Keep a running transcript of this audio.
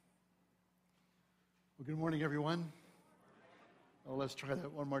Well, good morning, everyone. Oh, let's try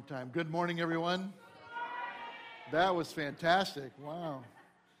that one more time. Good morning, everyone. That was fantastic. Wow.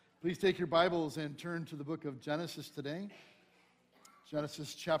 Please take your Bibles and turn to the book of Genesis today.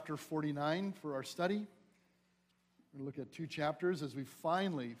 Genesis chapter 49 for our study. We're going to look at two chapters as we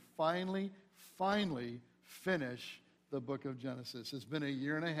finally finish the book of Genesis. It's been a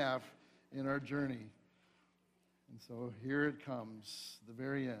year and a half in our journey. And so here it comes, the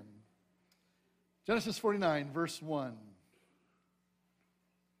very end. Genesis 49, verse 1.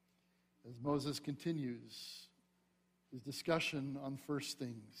 As Moses continues his discussion on first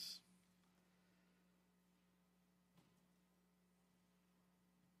things.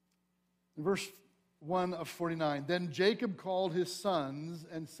 In verse 1 of 49, then Jacob called his sons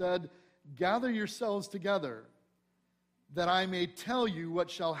and said, "Gather yourselves together, that I may tell you what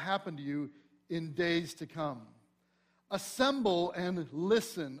shall happen to you in days to come. Assemble and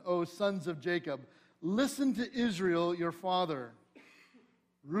listen, O sons of Jacob. Listen to Israel, your father.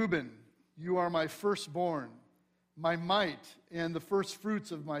 Reuben, you are my firstborn, my might, and the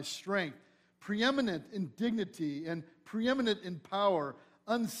firstfruits of my strength, preeminent in dignity and preeminent in power,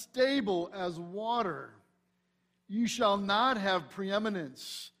 unstable as water. You shall not have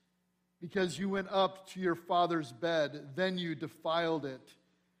preeminence, because you went up to your father's bed, then you defiled it.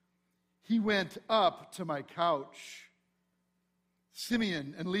 He went up to my couch.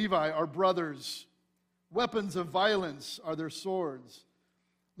 Simeon and Levi are brothers. Weapons of violence are their swords.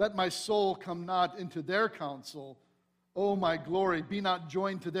 Let my soul come not into their counsel. O my glory, be not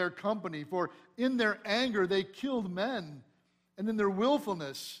joined to their company. For in their anger they killed men, and in their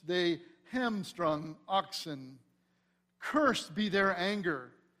willfulness they hamstrung oxen. Cursed be their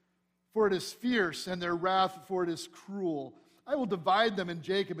anger, for it is fierce, and their wrath, for it is cruel. I will divide them in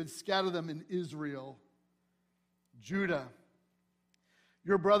Jacob and scatter them in Israel. Judah,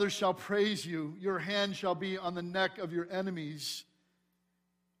 your brothers shall praise you. Your hand shall be on the neck of your enemies.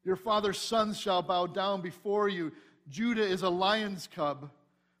 Your father's sons shall bow down before you. Judah is a lion's cub.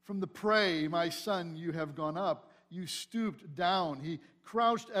 From the prey, my son, you have gone up. You stooped down. He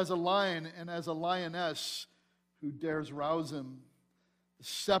crouched as a lion and as a lioness. Who dares rouse him? The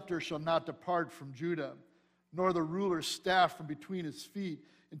scepter shall not depart from Judah, nor the ruler's staff from between his feet,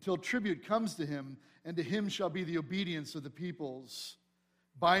 until tribute comes to him, and to him shall be the obedience of the peoples.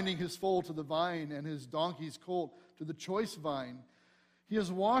 Binding his foal to the vine, and his donkey's colt to the choice vine. He has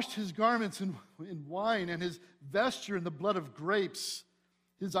washed his garments in wine, and his vesture in the blood of grapes.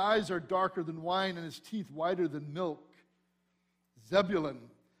 His eyes are darker than wine, and his teeth whiter than milk. Zebulun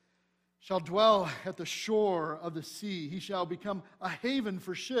shall dwell at the shore of the sea. He shall become a haven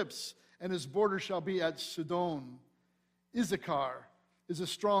for ships, and his border shall be at Sidon. Issachar is a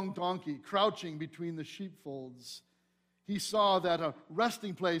strong donkey, crouching between the sheepfolds. He saw that a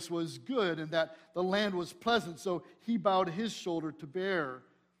resting place was good and that the land was pleasant, so he bowed his shoulder to bear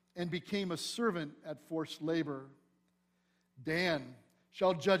and became a servant at forced labor. Dan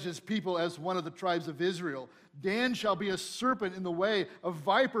shall judge his people as one of the tribes of Israel. Dan shall be a serpent in the way, a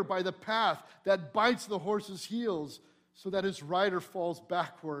viper by the path that bites the horse's heels, so that his rider falls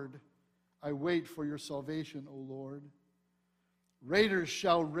backward. I wait for your salvation, O Lord. Raiders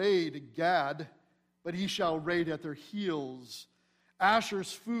shall raid Gad, but he shall raid at their heels.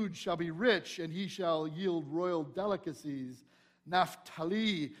 Asher's food shall be rich, and he shall yield royal delicacies.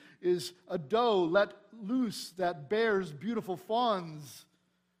 Naphtali is a doe let loose that bears beautiful fawns.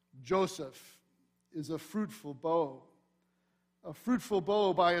 Joseph is a fruitful bow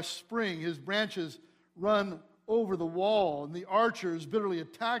by a spring. His branches run over the wall, and the archers bitterly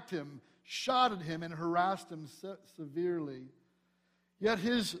attacked him, shot at him, and harassed him severely. Yet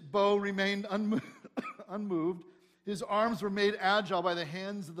his bow remained unmoved. His arms were made agile by the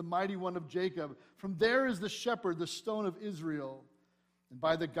hands of the mighty one of Jacob. From there is the shepherd, the stone of Israel. And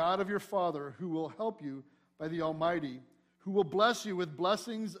by the God of your father, who will help you, by the Almighty, who will bless you with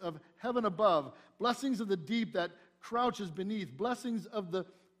blessings of heaven above, blessings of the deep that crouches beneath, blessings of the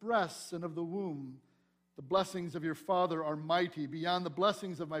breasts and of the womb. The blessings of your father are mighty, beyond the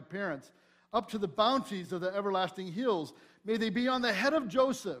blessings of my parents, up to the bounties of the everlasting hills. May they be on the head of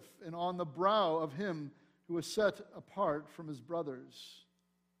Joseph and on the brow of him who was set apart from his brothers.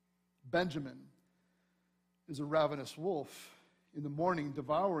 Benjamin is a ravenous wolf, in the morning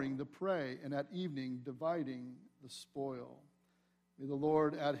devouring the prey, and at evening dividing the spoil. May the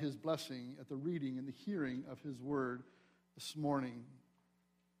Lord add his blessing at the reading and the hearing of his word this morning.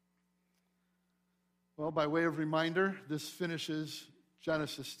 Well, by way of reminder, this finishes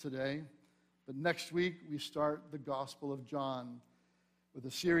Genesis today. But next week, we start the Gospel of John with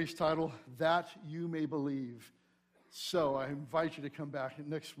a series titled, That You May Believe. So I invite you to come back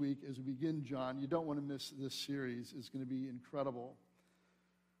next week as we begin John. You don't want to miss this series. It's going to be incredible.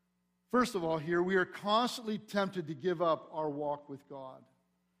 First of all, here, we are constantly tempted to give up our walk with God.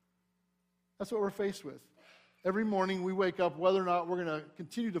 That's what we're faced with. Every morning we wake up, whether or not we're going to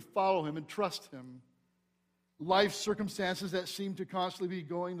continue to follow him and trust him. Life circumstances that seem to constantly be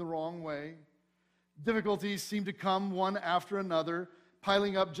going the wrong way. Difficulties seem to come one after another,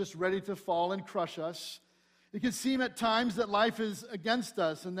 piling up just ready to fall and crush us. It can seem at times that life is against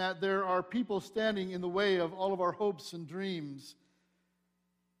us and that there are people standing in the way of all of our hopes and dreams.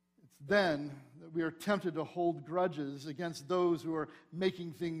 It's then that we are tempted to hold grudges against those who are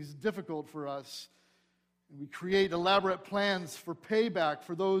making things difficult for us. And we create elaborate plans for payback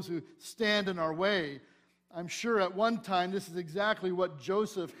for those who stand in our way. I'm sure at one time this is exactly what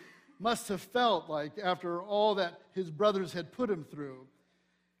Joseph must have felt like after all that his brothers had put him through.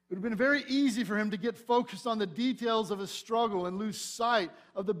 It would have been very easy for him to get focused on the details of his struggle and lose sight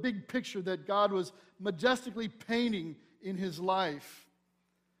of the big picture that God was majestically painting in his life.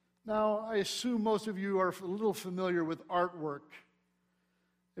 Now, I assume most of you are a little familiar with artwork.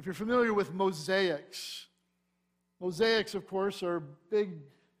 If you're familiar with mosaics, mosaics, of course, are big,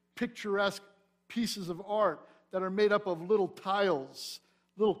 picturesque pieces of art that are made up of little tiles,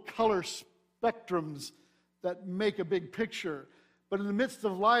 little color spectrums that make a big picture. But in the midst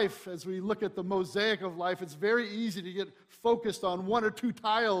of life, as we look at the mosaic of life, it's very easy to get focused on one or two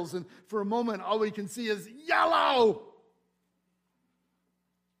tiles, and for a moment, all we can see is yellow.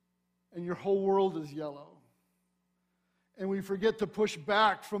 And your whole world is yellow. And we forget to push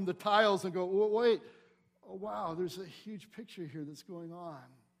back from the tiles and go, wait, oh, wow, there's a huge picture here that's going on.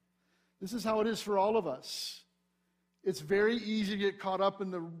 This is how it is for all of us. It's very easy to get caught up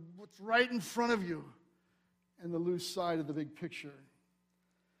in what's right in front of you and the loose side of the big picture.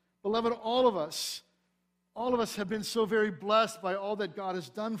 Beloved, all of us have been so very blessed by all that God has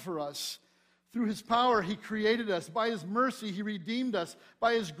done for us. Through his power, he created us. By his mercy, he redeemed us.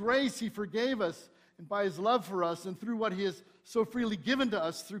 By his grace, he forgave us. And by his love for us, and through what he has so freely given to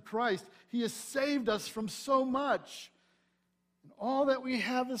us through Christ, he has saved us from so much. And all that we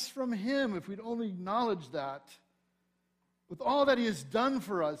have is from him, if we'd only acknowledge that. With all that he has done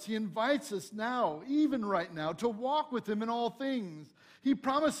for us, he invites us now, even right now, to walk with him in all things. He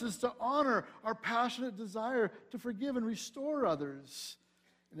promises to honor our passionate desire to forgive and restore others.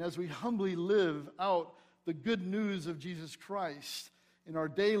 And as we humbly live out the good news of Jesus Christ in our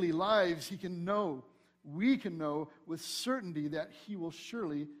daily lives, we can know with certainty that he will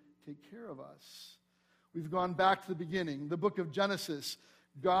surely take care of us. We've gone back to the beginning, the book of Genesis.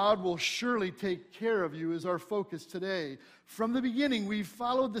 God will surely take care of you is our focus today. From the beginning, we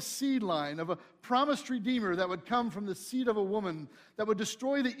followed the seed line of a promised Redeemer that would come from the seed of a woman, that would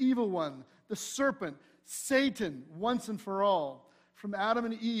destroy the evil one, the serpent, Satan, once and for all. From Adam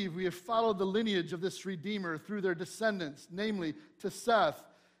and Eve, we have followed the lineage of this Redeemer through their descendants, namely to Seth,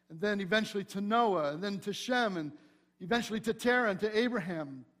 and then eventually to Noah, and then to Shem, and eventually to Terah and to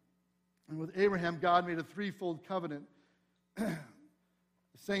Abraham. And with Abraham, God made a threefold covenant,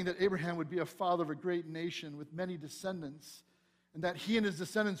 saying that Abraham would be a father of a great nation with many descendants, and that he and his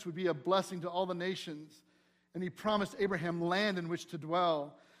descendants would be a blessing to all the nations. And he promised Abraham land in which to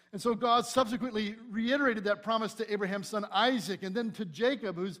dwell. And so God subsequently reiterated that promise to Abraham's son Isaac, and then to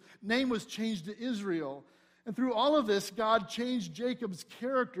Jacob, whose name was changed to Israel. And through all of this, God changed Jacob's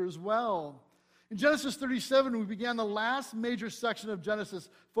character as well. In Genesis 37, we began the last major section of Genesis,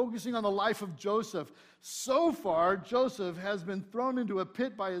 focusing on the life of Joseph. So far, Joseph has been thrown into a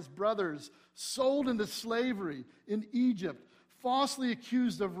pit by his brothers, sold into slavery in Egypt, falsely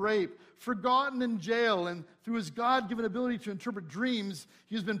accused of rape, forgotten in jail, and through his God-given ability to interpret dreams,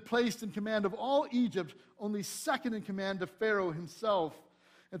 he has been placed in command of all Egypt, only second in command to Pharaoh himself.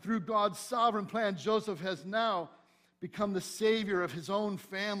 And through God's sovereign plan, Joseph has now become the savior of his own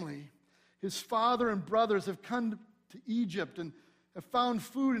family. His father and brothers have come to Egypt and have found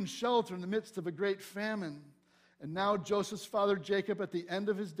food and shelter in the midst of a great famine. And now Joseph's father Jacob, at the end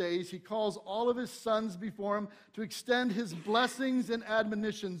of his days, he calls all of his sons before him to extend his blessings and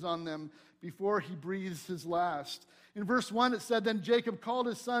admonitions on them before he breathes his last. In verse 1 it said, "Then Jacob called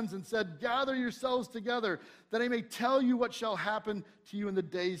his sons and said, 'Gather yourselves together, that I may tell you what shall happen to you in the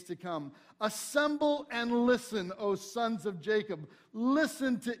days to come. Assemble and listen, O sons of Jacob.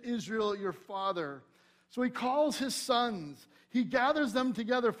 Listen to Israel your father.'" So he calls his sons. He gathers them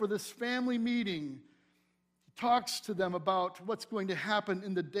together for this family meeting. He talks to them about what's going to happen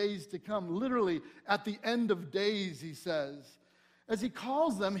in the days to come. Literally, at the end of days, he says. As he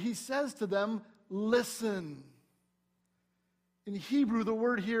calls them, he says to them, "Listen." In Hebrew, the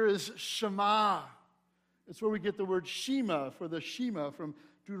word here is shema. It's where we get the word Shema for the Shema from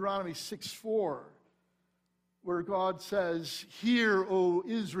Deuteronomy 6:4, where God says, "Hear, O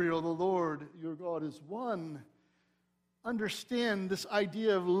Israel, the Lord your God is one." Understand this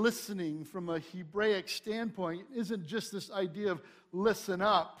idea of listening from a Hebraic standpoint isn't just this idea of listen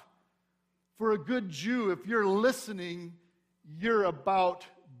up. For a good Jew, if you're listening, you're about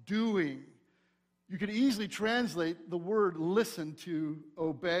doing. You could easily translate the word listen to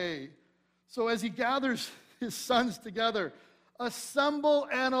obey. So as he gathers his sons together, assemble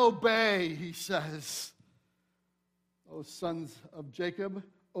and obey, he says. O sons of Jacob,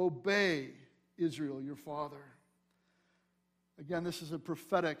 obey Israel, your father. Again, this is a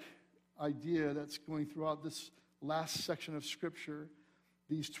prophetic idea that's going throughout this last section of Scripture.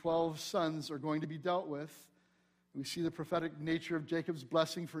 These 12 sons are going to be dealt with. We see the prophetic nature of Jacob's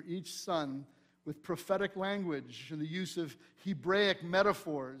blessing for each son with prophetic language and the use of Hebraic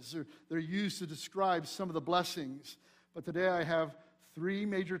metaphors. They're used to describe some of the blessings. But today I have 3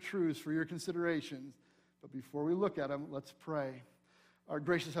 major truths for your consideration. But before we look at them, let's pray. Our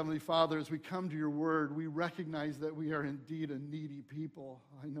gracious Heavenly Father, as we come to your word, we recognize that we are indeed a needy people.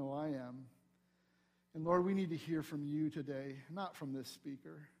 I know I am. And Lord, we need to hear from you today, not from this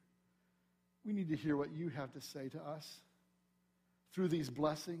speaker. We need to hear what you have to say to us through these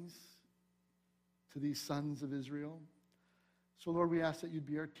blessings to these sons of Israel. So Lord, we ask that you'd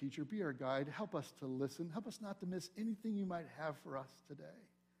be our teacher, be our guide. Help us to listen. Help us not to miss anything you might have for us today,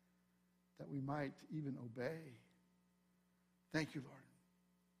 that we might even obey. Thank you, Lord.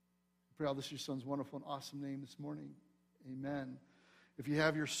 I pray all this in your son's wonderful and awesome name this morning. Amen. If you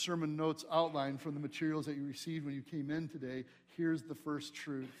have your sermon notes outlined from the materials that you received when you came in today, here's the first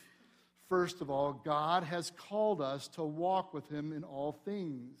truth. First of all, God has called us to walk with him in all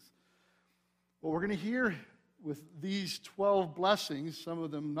things. What we're going to hear with these 12 blessings, some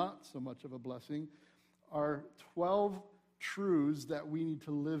of them not so much of a blessing, are 12 truths that we need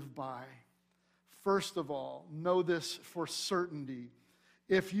to live by. First of all, know this for certainty.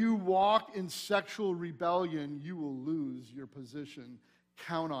 If you walk in sexual rebellion, you will lose your position.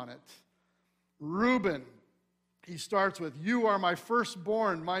 Count on it. Reuben, he starts with, "You are my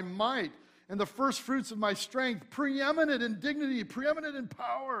firstborn, my might, and the first fruits of my strength, preeminent in dignity, preeminent in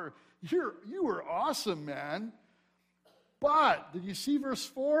power." You were awesome, man. But, did you see verse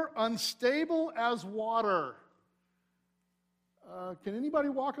 4? Unstable as water. Can anybody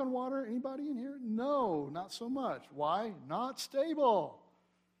walk on water? Anybody in here? No, not so much. Why? Not stable.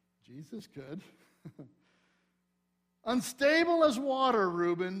 Jesus could. Unstable as water,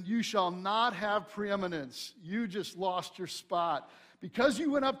 Reuben, you shall not have preeminence. You just lost your spot. Because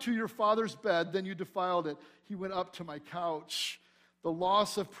you went up to your father's bed, then you defiled it. He went up to my couch. The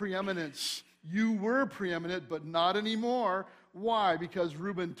loss of preeminence. You were preeminent, but not anymore. Why? Because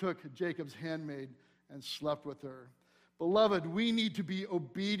Reuben took Jacob's handmaid and slept with her. Beloved, we need to be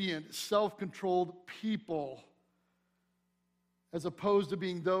obedient, self-controlled people, as opposed to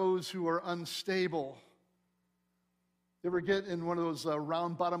being those who are unstable. You ever get in one of those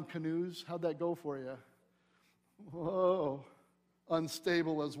round-bottom canoes? How'd that go for you? Whoa,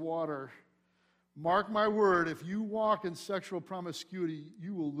 unstable as water. Mark my word, if you walk in sexual promiscuity,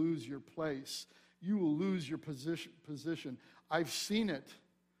 you will lose your place. You will lose your position. I've seen it.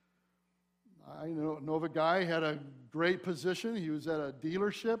 I know of a guy who had a great position. He was at a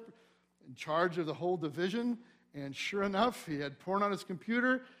dealership in charge of the whole division, and sure enough, he had porn on his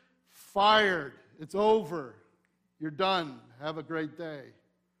computer. Fired. It's over. You're done. Have a great day.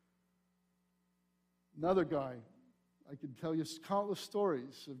 Another guy, I can tell you countless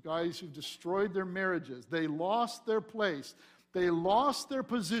stories of guys who've destroyed their marriages. They lost their place. They lost their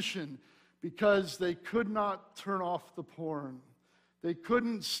position because they could not turn off the porn. They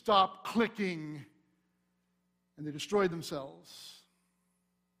couldn't stop clicking, and they destroyed themselves.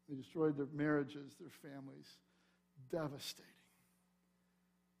 They destroyed their marriages, their families. Devastating.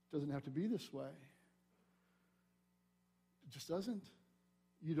 It doesn't have to be this way. It just doesn't.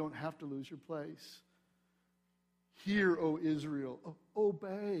 You don't have to lose your place. Hear, O Israel.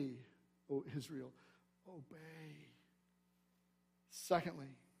 Obey, O Israel. Obey.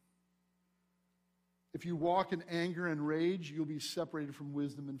 Secondly, if you walk in anger and rage, you'll be separated from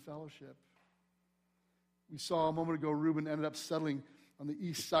wisdom and fellowship. We saw a moment ago, Reuben ended up settling on the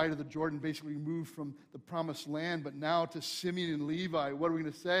east side of the Jordan, basically moved from the promised land, but now to Simeon and Levi. What are we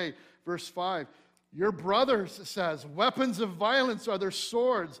going to say? Verse 5, your brothers, it says, weapons of violence are their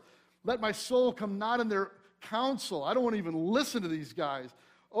swords. Let my soul come not in their counsel. I don't want to even listen to these guys.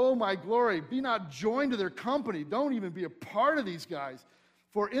 Oh, my glory, be not joined to their company. Don't even be a part of these guys.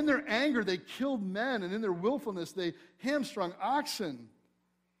 For in their anger they killed men, and in their willfulness they hamstrung oxen.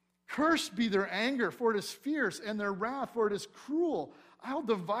 Cursed be their anger, for it is fierce, and their wrath, for it is cruel. I'll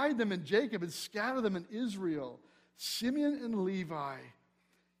divide them in Jacob and scatter them in Israel. Simeon and Levi.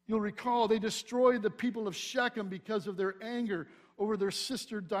 You'll recall they destroyed the people of Shechem because of their anger over their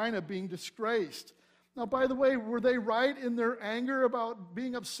sister Dinah being disgraced. Now, by the way, were they right in their anger about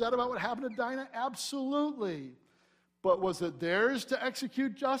being upset about what happened to Dinah? Absolutely. But was it theirs to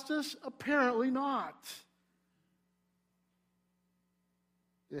execute justice? Apparently not.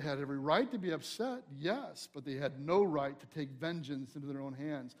 They had every right to be upset, yes, but they had no right to take vengeance into their own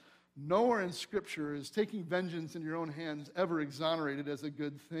hands. Nowhere in Scripture is taking vengeance in your own hands ever exonerated as a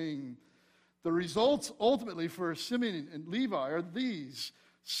good thing. The results ultimately for Simeon and Levi are these.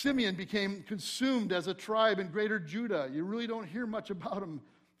 Simeon became consumed as a tribe in greater Judah. You really don't hear much about him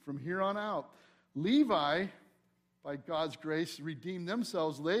from here on out. Levi, by God's grace, redeemed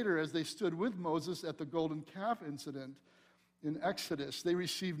themselves later as they stood with Moses at the golden calf incident in Exodus. They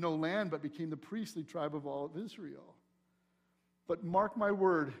received no land but became the priestly tribe of all of Israel. But mark my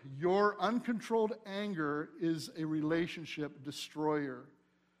word, your uncontrolled anger is a relationship destroyer.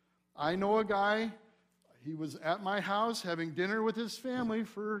 I know a guy, he was at my house having dinner with his family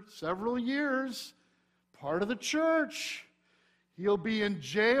for several years, part of the church. He'll be in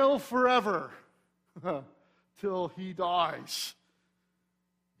jail forever till he dies.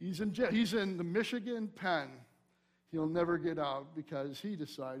 He's in jail. He's in the Michigan pen. He'll never get out because he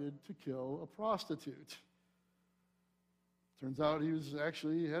decided to kill a prostitute. Turns out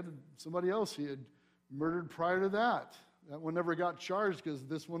he had somebody else he had murdered prior to that. That one never got charged because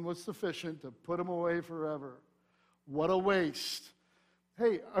this one was sufficient to put him away forever. What a waste.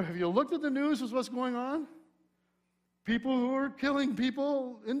 Hey, have you looked at the news as what's going on? People who are killing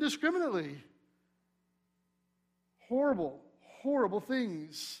people indiscriminately. Horrible, horrible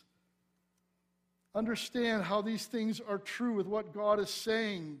things. Understand how these things are true with what God is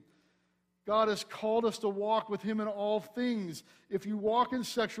saying. God has called us to walk with Him in all things. If you walk in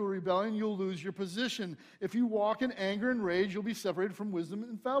sexual rebellion, you'll lose your position. If you walk in anger and rage, you'll be separated from wisdom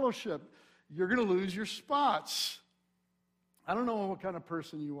and fellowship. You're going to lose your spots. I don't know what kind of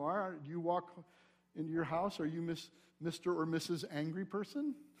person you are. Do you walk into your house? Are you Mr. or Mrs. Angry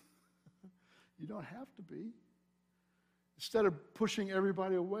Person? You don't have to be. Instead of pushing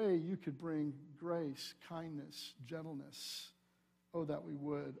everybody away, you could bring grace, kindness, gentleness. Oh, that we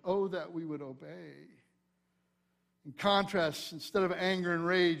would. Oh, that we would obey. In contrast, instead of anger and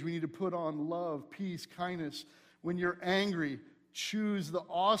rage, we need to put on love, peace, kindness. When you're angry, choose the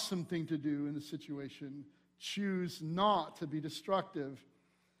awesome thing to do in the situation. Choose not to be destructive.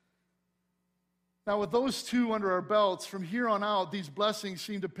 Now, with those two under our belts, from here on out, these blessings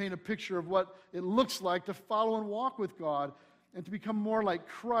seem to paint a picture of what it looks like to follow and walk with God and to become more like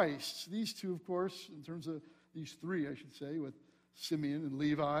Christ. These two, of course, in terms of these three, I should say, with Simeon and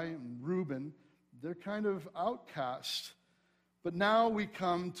Levi and Reuben, they're kind of outcast. But now we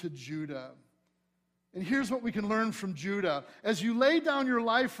come to Judah. And here's what we can learn from Judah. As you lay down your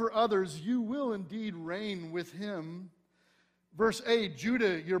life for others, you will indeed reign with him. Verse 8,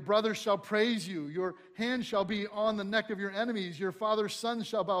 Judah, your brothers shall praise you. Your hand shall be on the neck of your enemies. Your father's sons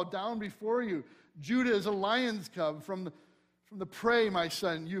shall bow down before you. Judah is a lion's cub from the prey, my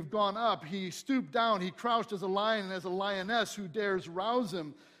son. You've gone up. He stooped down. He crouched as a lion and as a lioness. Who dares rouse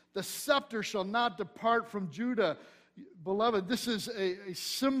him? The scepter shall not depart from Judah. Beloved, this is a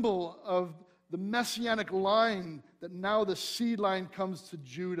symbol of the messianic line, that now the seed line comes to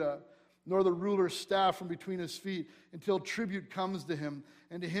Judah, nor the ruler's staff from between his feet, until tribute comes to him.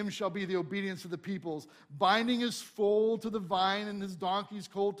 And to him shall be the obedience of the peoples, binding his foal to the vine and his donkey's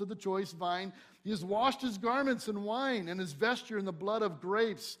colt to the choice vine. He has washed his garments in wine and his vesture in the blood of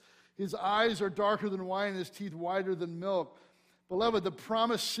grapes. His eyes are darker than wine and his teeth whiter than milk. Beloved, the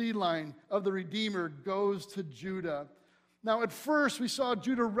promised seed line of the Redeemer goes to Judah. Now, at first, we saw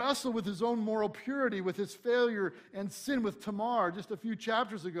Judah wrestle with his own moral purity, with his failure and sin with Tamar just a few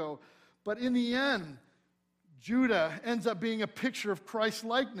chapters ago. But in the end, Judah ends up being a picture of Christ's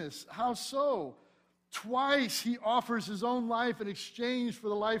likeness. How so? Twice he offers his own life in exchange for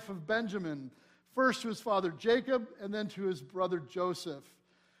the life of Benjamin. First to his father Jacob, and then to his brother Joseph.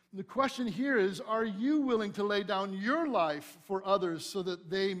 And the question here is, are you willing to lay down your life for others so that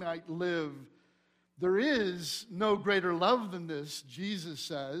they might live? There is no greater love than this, Jesus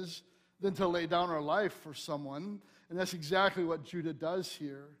says, than to lay down our life for someone. And that's exactly what Judah does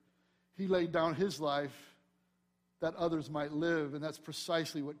here. He laid down his life that others might live, and that's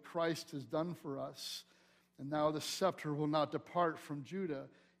precisely what Christ has done for us. And now the scepter will not depart from Judah.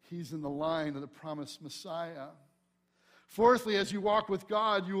 He's in the line of the promised Messiah. Fourthly, as you walk with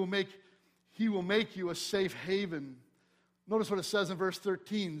God, he will make you a safe haven. Notice what it says in verse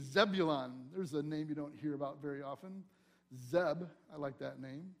 13, Zebulun. There's a name you don't hear about very often. Zeb, I like that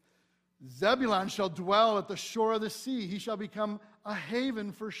name. Zebulun shall dwell at the shore of the sea. He shall become a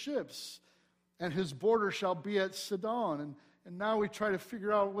haven for ships, and his border shall be at Sidon. And now we try to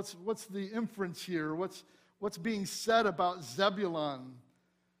figure out what's the inference here, what's being said about Zebulun.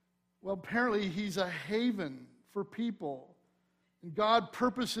 Well, apparently he's a haven for people. And God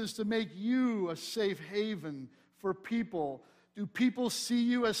purposes to make you a safe haven for people. Do people see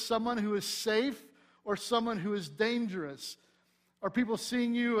you as someone who is safe or someone who is dangerous? Are people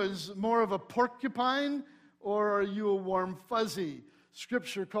seeing you as more of a porcupine, or are you a warm fuzzy?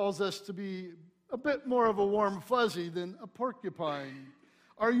 Scripture calls us to be a bit more of a warm fuzzy than a porcupine.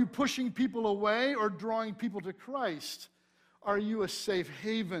 Are you pushing people away or drawing people to Christ? Are you a safe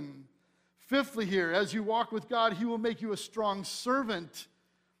haven? Fifthly here, as you walk with God, he will make you a strong servant.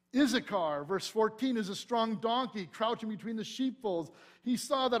 Issachar, verse 14, is a strong donkey crouching between the sheepfolds. He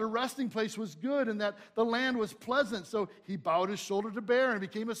saw that a resting place was good and that the land was pleasant, so he bowed his shoulder to bear and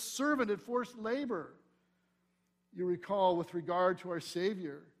became a servant at forced labor. You recall with regard to our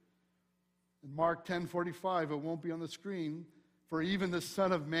Savior, in Mark 10:45, it won't be on the screen, for even the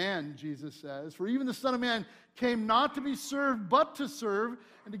Son of Man, Jesus says, for even the Son of Man came not to be served, but to serve,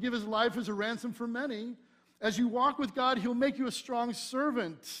 and to give his life as a ransom for many. As you walk with God, he'll make you a strong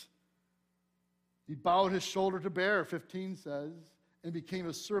servant. He bowed his shoulder to bear, 15 says, and became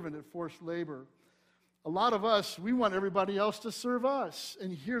a servant at forced labor. A lot of us, we want everybody else to serve us.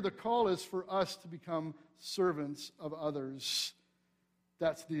 And here the call is for us to become servants of others.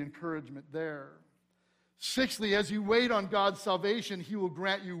 That's the encouragement there. Sixthly, as you wait on God's salvation, he will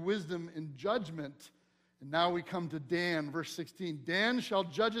grant you wisdom in judgment. And now we come to Dan, verse 16. Dan shall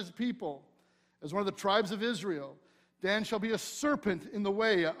judge his people as one of the tribes of Israel. Dan shall be a serpent in the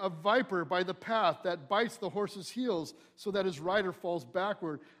way, a viper by the path that bites the horse's heels so that his rider falls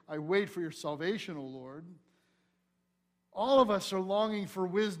backward. I wait for your salvation, O Lord. All of us are longing for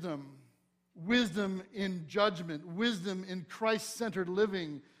wisdom. Wisdom in judgment. Wisdom in Christ-centered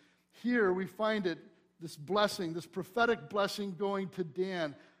living. Here we find it, this blessing, this prophetic blessing going to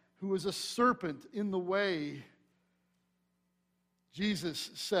Dan, who was a serpent in the way.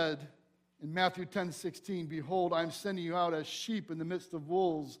 Jesus said, in Matthew 10:16, behold, I'm sending you out as sheep in the midst of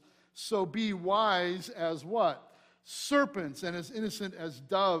wolves. So be wise as what? Serpents, and as innocent as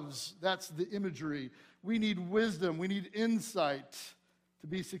doves. That's the imagery. We need wisdom. We need insight to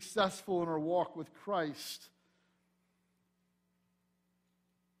be successful in our walk with Christ.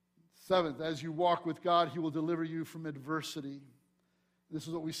 Seventh, as you walk with God, he will deliver you from adversity. This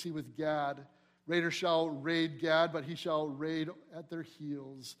is what we see with Gad. Raiders shall raid Gad, but he shall raid at their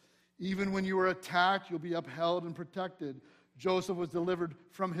heels. Even when you are attacked, you'll be upheld and protected. Joseph was delivered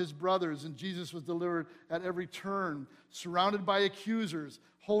from his brothers, and Jesus was delivered at every turn, surrounded by accusers,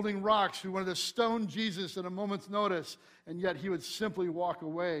 holding rocks who wanted to stone Jesus at a moment's notice, and yet he would simply walk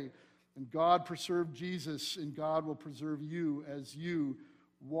away. And God preserved Jesus, and God will preserve you as you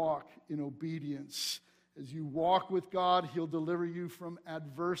walk in obedience. As you walk with God, he'll deliver you from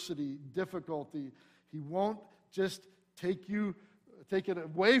adversity, difficulty. He won't just take it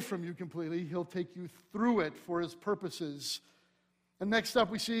away from you completely. He'll take you through it for his purposes. And next up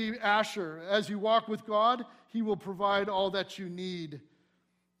we see Asher. As you walk with God, he will provide all that you need.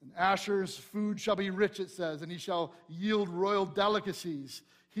 And Asher's food shall be rich, it says, and he shall yield royal delicacies.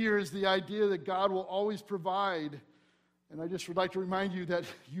 Here is the idea that God will always provide. And I just would like to remind you that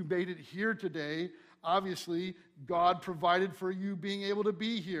you made it here today. Obviously, God provided for you being able to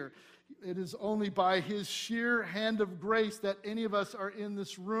be here. It is only by his sheer hand of grace that any of us are in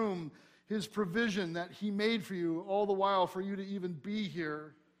this room. His provision that he made for you all the while for you to even be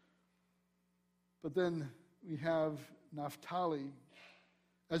here. But then we have Naphtali.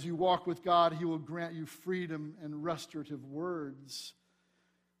 As you walk with God, he will grant you freedom and restorative words.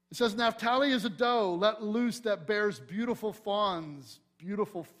 It says, Naphtali is a doe let loose that bears beautiful fawns.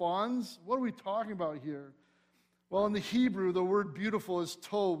 Beautiful fawns? What are we talking about here? Well, in the Hebrew, the word beautiful is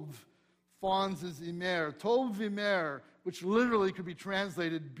tov. Fawns is imer. Tov imer, which literally could be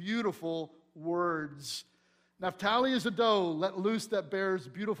translated beautiful words. Naphtali is a doe let loose that bears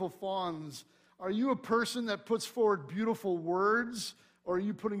beautiful fawns. Are you a person that puts forward beautiful words, or are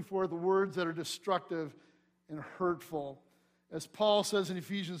you putting forth words that are destructive and hurtful? As Paul says in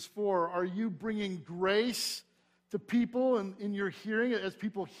Ephesians 4, are you bringing grace to people in your hearing? As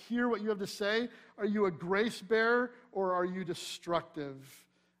people hear what you have to say, are you a grace bearer, or are you destructive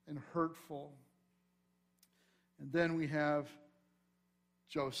and hurtful? And then we have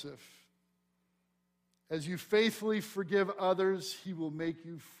Joseph. As you faithfully forgive others, he will make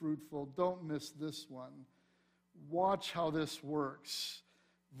you fruitful. Don't miss this one. Watch how this works.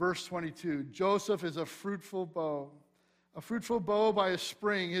 Verse 22, Joseph is a fruitful bow by a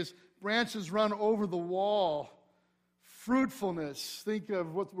spring. His branches run over the wall. Fruitfulness. Think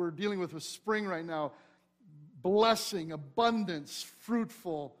of what we're dealing with spring right now. Blessing, abundance,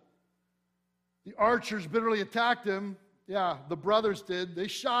 fruitful. The archers bitterly attacked him. Yeah, the brothers did. They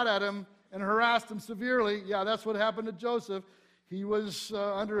shot at him and harassed him severely. Yeah, that's what happened to Joseph. He was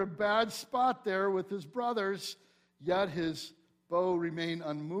under a bad spot there with his brothers, yet his bow remained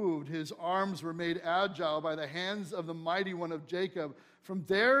unmoved. His arms were made agile by the hands of the mighty one of Jacob. From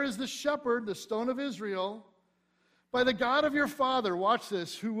there is the shepherd, the stone of Israel. By the God of your father, watch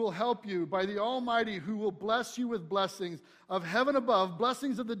this, who will help you. By the Almighty, who will bless you with blessings of heaven above,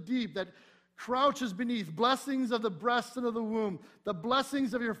 blessings of the deep that crouches beneath, blessings of the breast and of the womb. The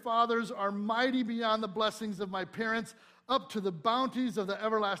blessings of your fathers are mighty beyond the blessings of my parents, up to the bounties of the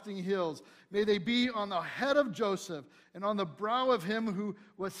everlasting hills. May they be on the head of Joseph and on the brow of him who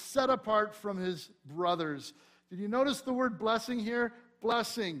was set apart from his brothers. Did you notice the word blessing here?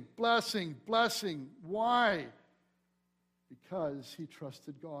 Blessing, blessing, blessing. Why? Because he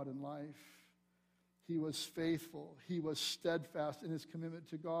trusted God in life. He was faithful. He was steadfast in his commitment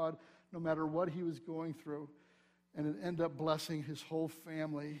to God, no matter what he was going through. And it ended up blessing his whole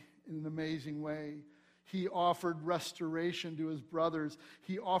family in an amazing way. He offered restoration to his brothers.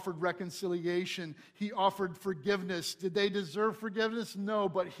 He offered reconciliation. He offered forgiveness. Did they deserve forgiveness? No,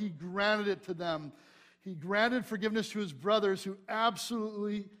 but he granted it to them. He granted forgiveness to his brothers who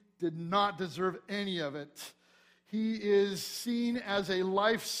absolutely did not deserve any of it. He is seen as a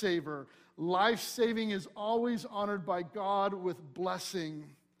lifesaver. Life-saving is always honored by God with blessing.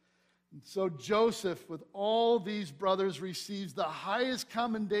 And so Joseph, with all these brothers, receives the highest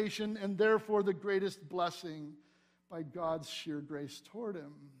commendation and therefore the greatest blessing by God's sheer grace toward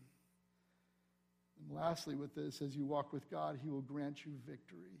him. And lastly, with this, as you walk with God, he will grant you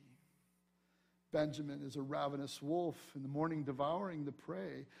victory. Benjamin is a ravenous wolf, in the morning devouring the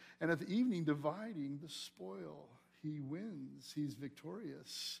prey, and at the evening dividing the spoil. He wins. He's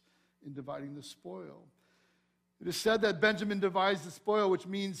victorious in dividing the spoil. It is said that Benjamin divides the spoil, which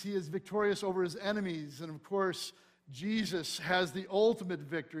means he is victorious over his enemies. And of course, Jesus has the ultimate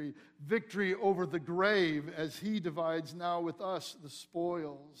victory, victory over the grave, as he divides now with us the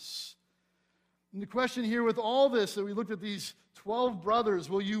spoils. And the question here with all this, that we looked at these 12 brothers,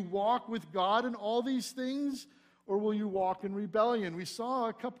 will you walk with God in all these things, or will you walk in rebellion? We saw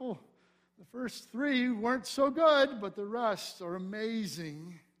a couple, the first 3 weren't so good, but the rest are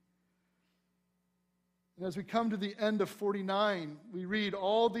amazing. And as we come to the end of 49, we read,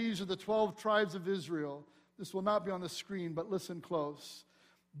 all these are the 12 tribes of Israel. This will not be on the screen, but listen close.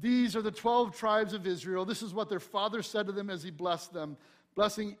 These are the 12 tribes of Israel. This is what their father said to them as he blessed them,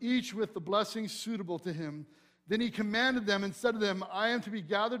 blessing each with the blessing suitable to him. Then he commanded them and said to them, I am to be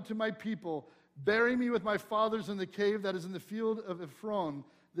gathered to my people. Bury me with my fathers in the cave that is in the field of Ephron,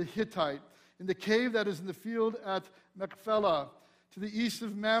 the Hittite, in the cave that is in the field at Machpelah, to the east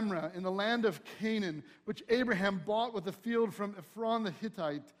of Mamre, in the land of Canaan, which Abraham bought with a field from Ephron the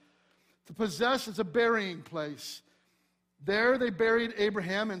Hittite, to possess as a burying place. There they buried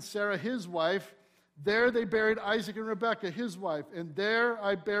Abraham and Sarah his wife. There they buried Isaac and Rebekah his wife. And there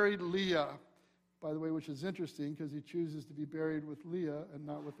I buried Leah. By the way, which is interesting, because he chooses to be buried with Leah and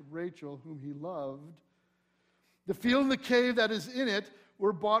not with Rachel, whom he loved. The field and the cave that is in it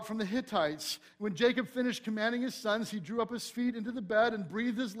were bought from the Hittites. When Jacob finished commanding his sons, he drew up his feet into the bed and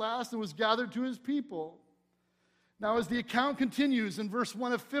breathed his last and was gathered to his people. Now, as the account continues in verse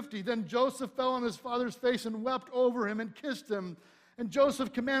 1 of 50, then Joseph fell on his father's face and wept over him and kissed him. And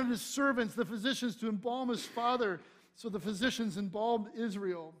Joseph commanded his servants, the physicians, to embalm his father. So the physicians embalmed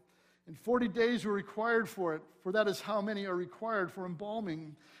Israel. And 40 days were required for it, for that is how many are required for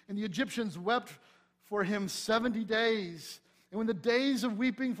embalming. And the Egyptians wept for him 70 days. And when the days of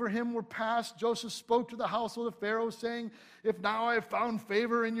weeping for him were past, Joseph spoke to the household of Pharaoh, saying, if now I have found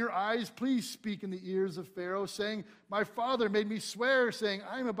favor in your eyes, please speak in the ears of Pharaoh, saying, my father made me swear, saying,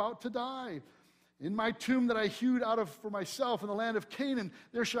 I am about to die. In my tomb that I hewed out for myself in the land of Canaan,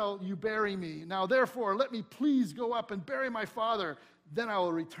 there shall you bury me. Now therefore, let me please go up and bury my father, then I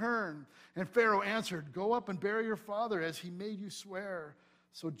will return. And Pharaoh answered, go up and bury your father, as he made you swear.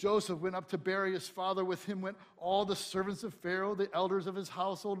 So Joseph went up to bury his father. With him went all the servants of Pharaoh, the elders of his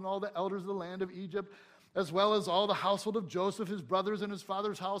household, and all the elders of the land of Egypt, as well as all the household of Joseph, his brothers, and his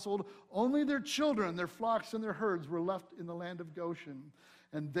father's household. Only their children, their flocks, and their herds were left in the land of Goshen.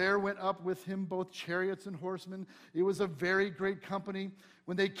 And there went up with him both chariots and horsemen. It was a very great company.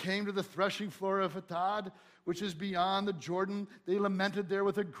 When they came to the threshing floor of Atad, which is beyond the Jordan, they lamented there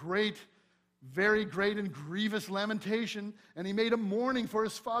with a great very great and grievous lamentation, and he made a mourning for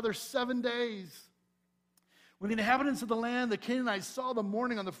his father 7 days. When the inhabitants of the land, the Canaanites, saw the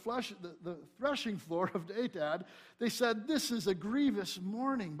mourning on the threshing floor of Atad, they said, "This is a grievous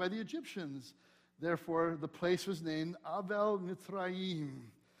mourning by the Egyptians." Therefore, the place was named Abel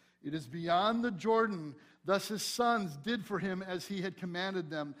Mitzrayim. It is beyond the Jordan. Thus his sons did for him as he had commanded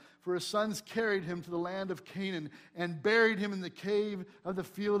them. For his sons carried him to the land of Canaan and buried him in the cave of the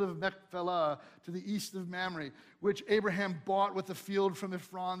field of Machpelah to the east of Mamre, which Abraham bought with the field from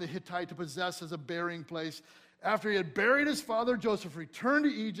Ephron the Hittite to possess as a burying place. After he had buried his father, Joseph returned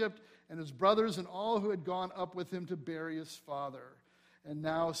to Egypt, and his brothers and all who had gone up with him to bury his father. And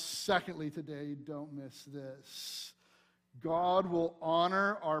now, secondly, today, don't miss this. God will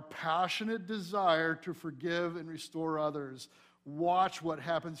honor our passionate desire to forgive and restore others. Watch what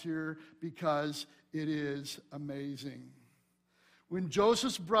happens here because it is amazing. When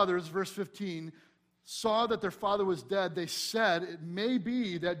Joseph's brothers, verse 15, saw that their father was dead, they said, "It may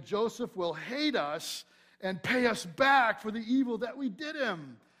be that Joseph will hate us and pay us back for the evil that we did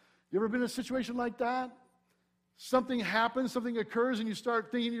him." You ever been in a situation like that? Something happens, something occurs, and you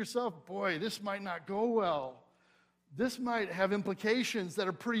start thinking to yourself, boy, this might not go well. This might have implications that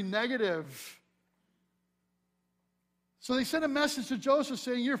are pretty negative. So they sent a message to Joseph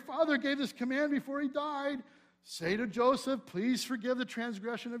saying, "Your father gave this command before he died. Say to Joseph, please forgive the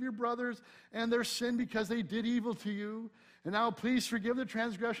transgression of your brothers and their sin because they did evil to you. And now please forgive the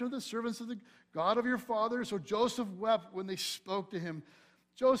transgression of the servants of the God of your father." So Joseph wept when they spoke to him.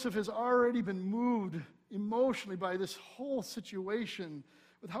 Joseph has already been moved emotionally by this whole situation,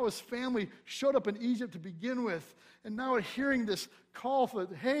 with how his family showed up in Egypt to begin with. And now hearing this call for,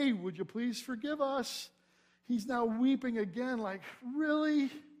 "Hey, would you please forgive us?" He's now weeping again like,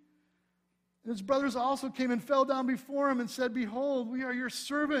 really? And his brothers also came and fell down before him and said, "Behold, we are your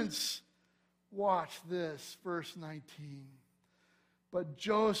servants." Watch this, verse 19. But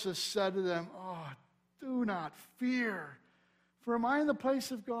Joseph said to them, "Oh, do not fear, for am I in the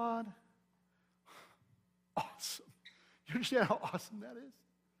place of God?" Awesome. You understand how awesome that is?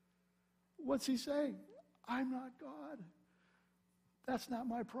 What's he saying? I'm not God. That's not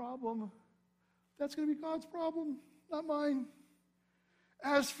my problem. That's going to be God's problem, not mine.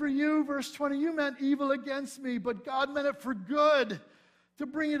 As for you, verse 20, you meant evil against me, but God meant it for good, to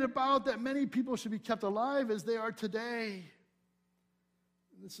bring it about that many people should be kept alive as they are today.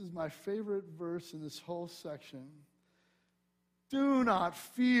 This is my favorite verse in this whole section. Do not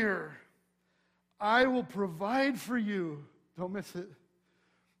fear. I will provide for you. Don't miss it.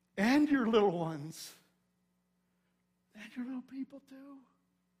 And your little ones. And your little people too.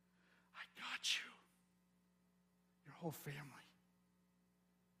 I got you. Your whole family.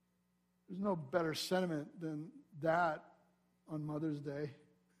 There's no better sentiment than that on Mother's Day.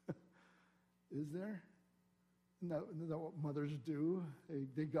 Is there? Isn't that what mothers do?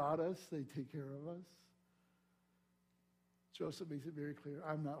 They got us. They take care of us. Joseph makes it very clear,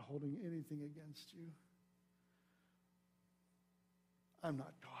 I'm not holding anything against you. I'm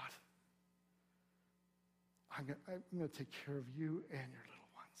not God. I'm going to take care of you and your little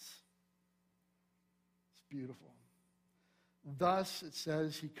ones. It's beautiful. Thus, it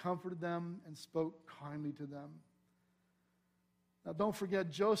says, he comforted them and spoke kindly to them. Now, don't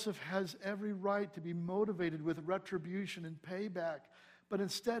forget, Joseph has every right to be motivated with retribution and payback, but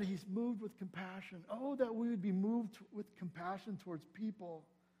instead he's moved with compassion. Oh, that we would be moved with compassion towards people.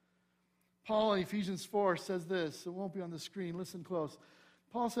 Paul in Ephesians 4 says this. It won't be on the screen. Listen close.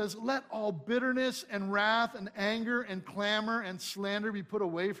 Paul says, let all bitterness and wrath and anger and clamor and slander be put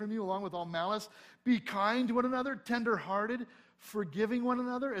away from you, along with all malice. Be kind to one another, tender-hearted, forgiving one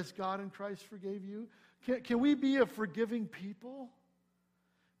another as God in Christ forgave you. Can we be a forgiving people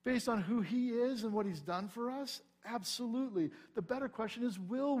based on who he is and what he's done for us? Absolutely. The better question is,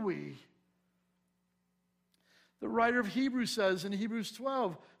 will we? The writer of Hebrews says in Hebrews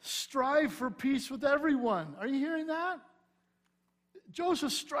 12, strive for peace with everyone. Are you hearing that?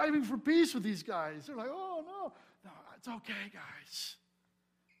 Joseph's striving for peace with these guys. They're like, oh, no, it's okay, guys.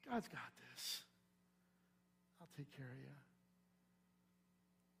 God's got this. I'll take care of you.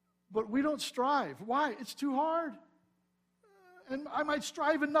 But we don't strive. Why? It's too hard. And I might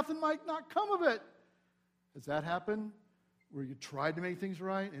strive and nothing might not come of it. Has that happened? Where you tried to make things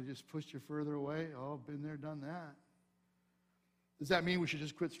right and it just pushed you further away? Oh, been there, done that. Does that mean we should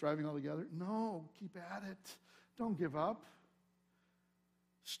just quit striving altogether? No, keep at it. Don't give up.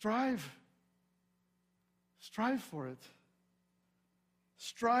 Strive. Strive for it.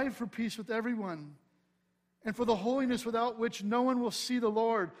 Strive for peace with everyone. and for the holiness without which no one will see the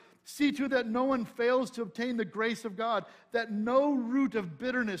Lord. See to it that no one fails to obtain the grace of God, that no root of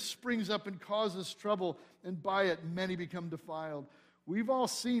bitterness springs up and causes trouble, and by it many become defiled. We've all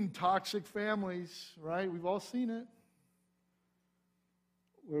seen toxic families, right? We've all seen it,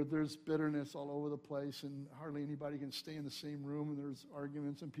 where there's bitterness all over the place and hardly anybody can stay in the same room, and there's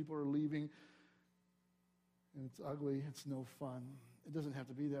arguments and people are leaving, and it's ugly. It's no fun. It doesn't have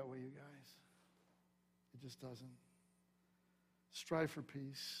to be that way, you guys. It just doesn't. Strive for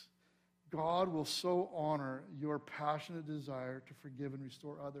peace. God will so honor your passionate desire to forgive and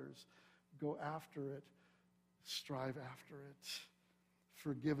restore others. Go after it. Strive after it.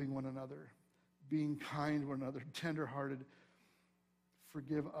 Forgiving one another. Being kind to one another. Tenderhearted.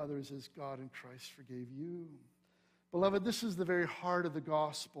 Forgive others as God in Christ forgave you. Beloved, this is the very heart of the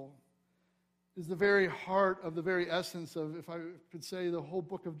gospel. It is the very heart of the very essence of, if I could say, the whole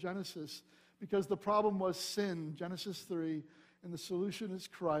book of Genesis. Because the problem was sin, Genesis 3, and the solution is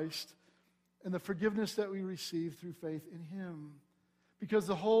Christ, and the forgiveness that we receive through faith in Him. Because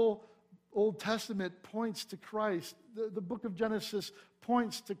the whole Old Testament points to Christ. The book of Genesis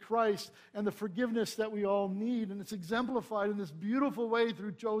points to Christ and the forgiveness that we all need, and it's exemplified in this beautiful way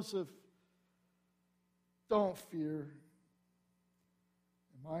through Joseph. Don't fear.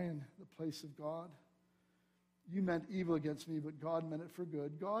 Am I in the place of God? You meant evil against me, but God meant it for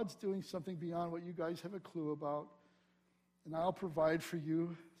good. God's doing something beyond what you guys have a clue about. And I'll provide for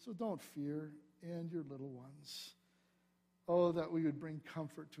you, so don't fear, and your little ones. Oh, that we would bring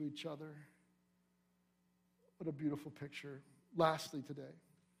comfort to each other. What a beautiful picture. Lastly today,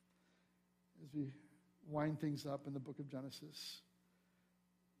 as we wind things up in the book of Genesis,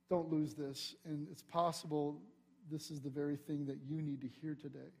 don't lose this. And it's possible this is the very thing that you need to hear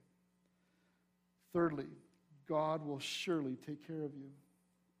today. Thirdly, God will surely take care of you.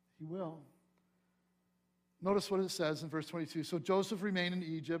 He will. Notice what it says in verse 22. So Joseph remained in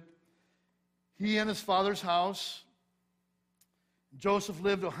Egypt, he and his father's house. Joseph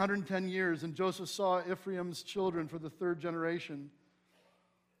lived 110 years, and Joseph saw Ephraim's children for the third generation.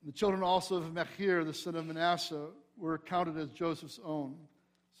 The children also of Machir, the son of Manasseh, were counted as Joseph's own.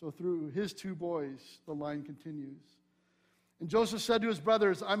 So through his two boys, the line continues. And Joseph said to his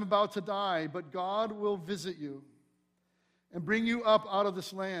brothers, I'm about to die, but God will visit you and bring you up out of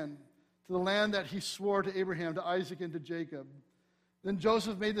this land, to the land that he swore to Abraham, to Isaac, and to Jacob. Then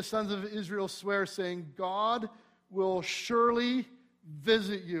Joseph made the sons of Israel swear, saying, God will surely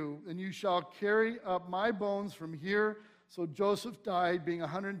visit you, and you shall carry up my bones from here. So Joseph died, being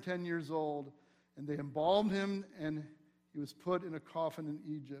 110 years old, and they embalmed him, and he was put in a coffin in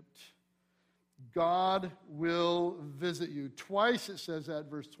Egypt. God will visit you. Twice it says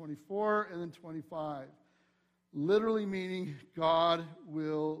that, verse 24 and then 25. Literally meaning God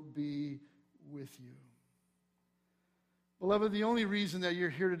will be with you. Beloved, the only reason that you're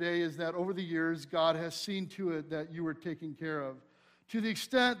here today is that over the years, God has seen to it that you were taken care of. To the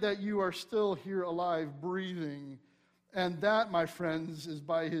extent that you are still here alive, breathing. And that, my friends, is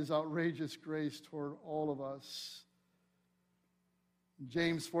by His outrageous grace toward all of us.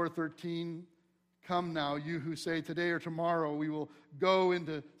 James 4:13, come now, you who say today or tomorrow we will go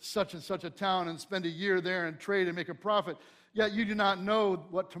into such and such a town and spend a year there and trade and make a profit. Yet you do not know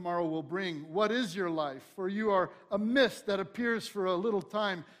what tomorrow will bring. What is your life? For you are a mist that appears for a little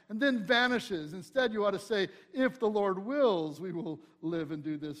time and then vanishes. Instead, you ought to say, if the Lord wills, we will live and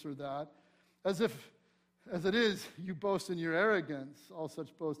do this or that. As it is, you boast in your arrogance. All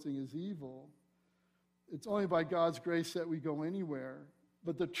such boasting is evil. It's only by God's grace that we go anywhere.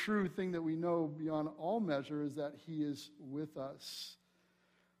 But the true thing that we know beyond all measure is that He is with us.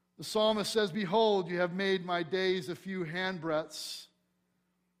 The psalmist says, behold, you have made my days a few handbreadths,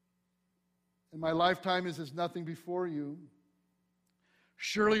 and my lifetime is as nothing before you.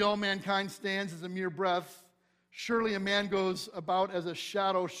 Surely all mankind stands as a mere breath. Surely a man goes about as a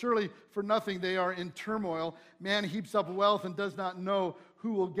shadow. Surely for nothing they are in turmoil. Man heaps up wealth and does not know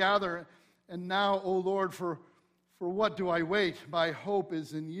who will gather. And now, O Lord, for what do I wait? My hope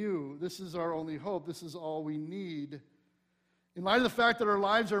is in you. This is our only hope. This is all we need. In light of the fact that our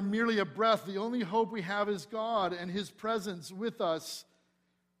lives are merely a breath, the only hope we have is God and His presence with us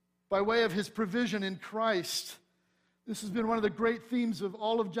by way of His provision in Christ. This has been one of the great themes of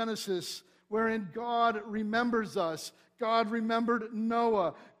all of Genesis, wherein God remembers us. God remembered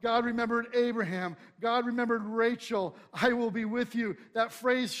Noah. God remembered Abraham. God remembered Rachel. I will be with you. That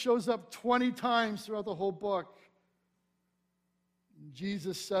phrase shows up 20 times throughout the whole book.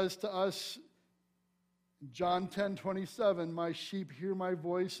 Jesus says to us, John 10:27, my sheep hear my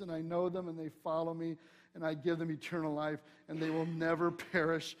voice, and I know them, and they follow me, and I give them eternal life, and they will never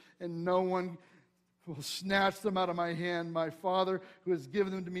perish, and no one will snatch them out of my hand. My Father who has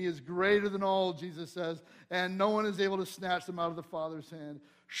given them to me is greater than all, Jesus says, and no one is able to snatch them out of the Father's hand.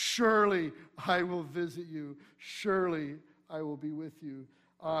 Surely I will visit you. Surely I will be with you.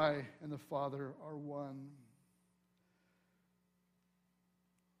 I and the Father are one.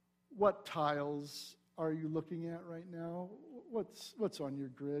 What tiles are you looking at right now? What's on your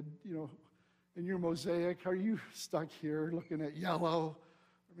grid? You know, in your mosaic, are you stuck here looking at yellow?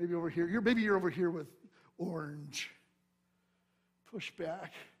 Or maybe over here. Maybe you're over here with orange. Push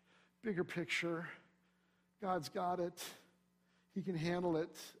back. Bigger picture. God's got it. He can handle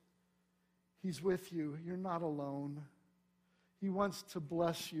it. He's with you. You're not alone. He wants to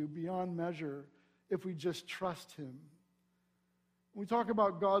bless you beyond measure if we just trust him. When we talk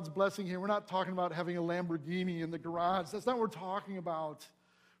about God's blessing here, we're not talking about having a Lamborghini in the garage. That's not what we're talking about.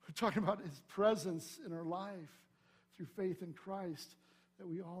 We're talking about his presence in our life through faith in Christ that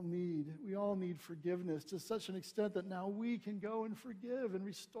we all need. We all need forgiveness to such an extent that now we can go and forgive and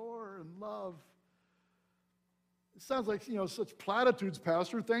restore and love. It sounds like, such platitudes,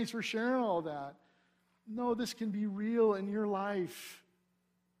 Pastor. Thanks for sharing all that. No, this can be real in your life,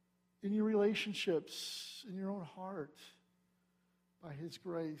 in your relationships, in your own heart, by his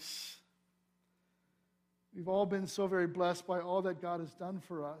grace. We've all been so very blessed by all that God has done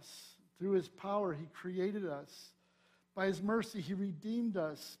for us. Through his power, he created us. By his mercy, he redeemed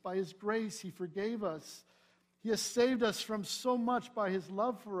us. By his grace, he forgave us. He has saved us from so much by his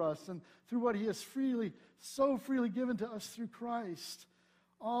love for us and through what he has so freely given to us through Christ.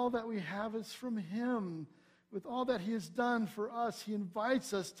 All that we have is from him. With all that he has done for us, he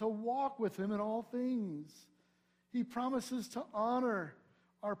invites us to walk with him in all things. He promises to honor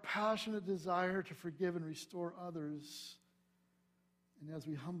our passionate desire to forgive and restore others. And as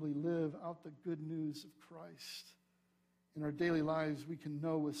we humbly live out the good news of Christ in our daily lives, we can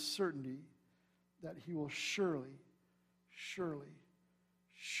know with certainty that he will surely, surely,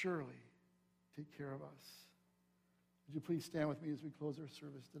 surely take care of us. Would you please stand with me as we close our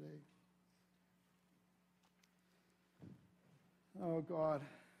service today? Oh, God.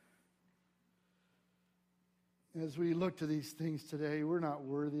 As we look to these things today, we're not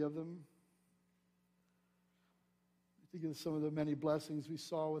worthy of them. Think of some of the many blessings we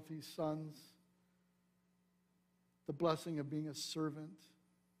saw with these sons. The blessing of being a servant.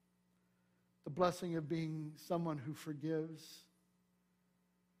 The blessing of being someone who forgives.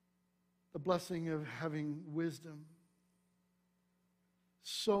 The blessing of having wisdom.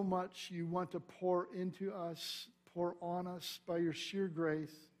 So much you want to pour into us, pour on us by your sheer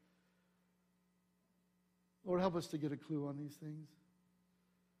grace. Lord, help us to get a clue on these things.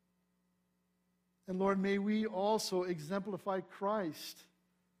 And Lord, may we also exemplify Christ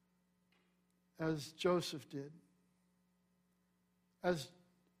as Joseph did, as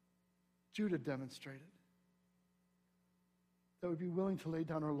Judah demonstrated, that we'd be willing to lay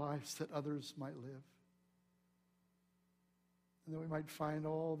down our lives that others might live, and that we might find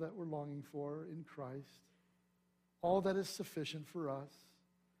all that we're longing for in Christ, all that is sufficient for us,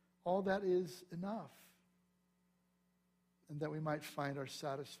 all that is enough. And that we might find our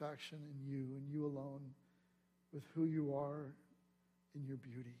satisfaction in you and you alone, with who you are in your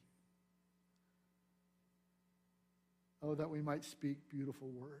beauty. Oh, that we might speak beautiful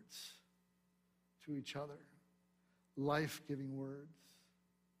words to each other, life-giving words.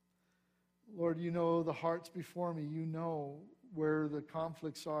 Lord, you know the hearts before me. You know where the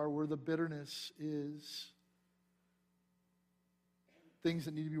conflicts are, where the bitterness is. Things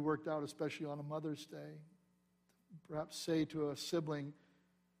that need to be worked out, especially on a Mother's Day. Perhaps say to a sibling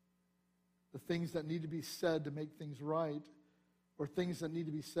the things that need to be said to make things right, or things that need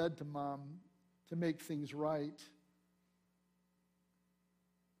to be said to mom to make things right.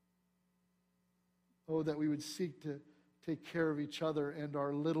 Oh, that we would seek to take care of each other and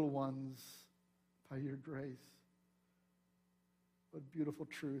our little ones by your grace. What beautiful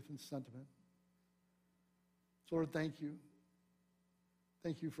truth and sentiment. So Lord, thank you.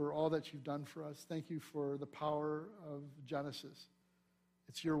 Thank you for all that you've done for us. Thank you for the power of Genesis.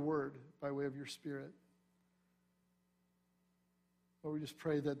 It's your word by way of your Spirit. Lord, we just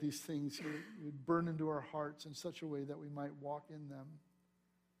pray that these things would burn into our hearts in such a way that we might walk in them.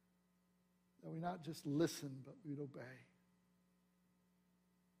 That we not just listen, but we'd obey.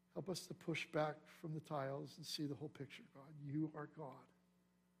 Help us to push back from the tiles and see the whole picture, God. You are God.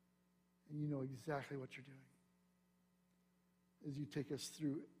 And you know exactly what you're doing. As you take us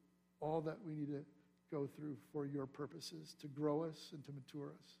through all that we need to go through for your purposes, to grow us and to mature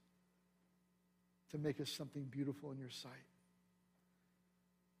us, to make us something beautiful in your sight.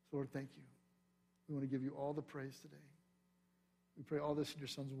 So Lord, thank you. We want to give you all the praise today. We pray all this in your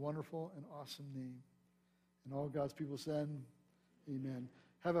Son's wonderful and awesome name. And all God's people said, amen.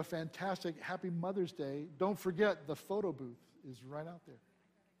 Have a fantastic, happy Mother's Day. Don't forget, the photo booth is right out there.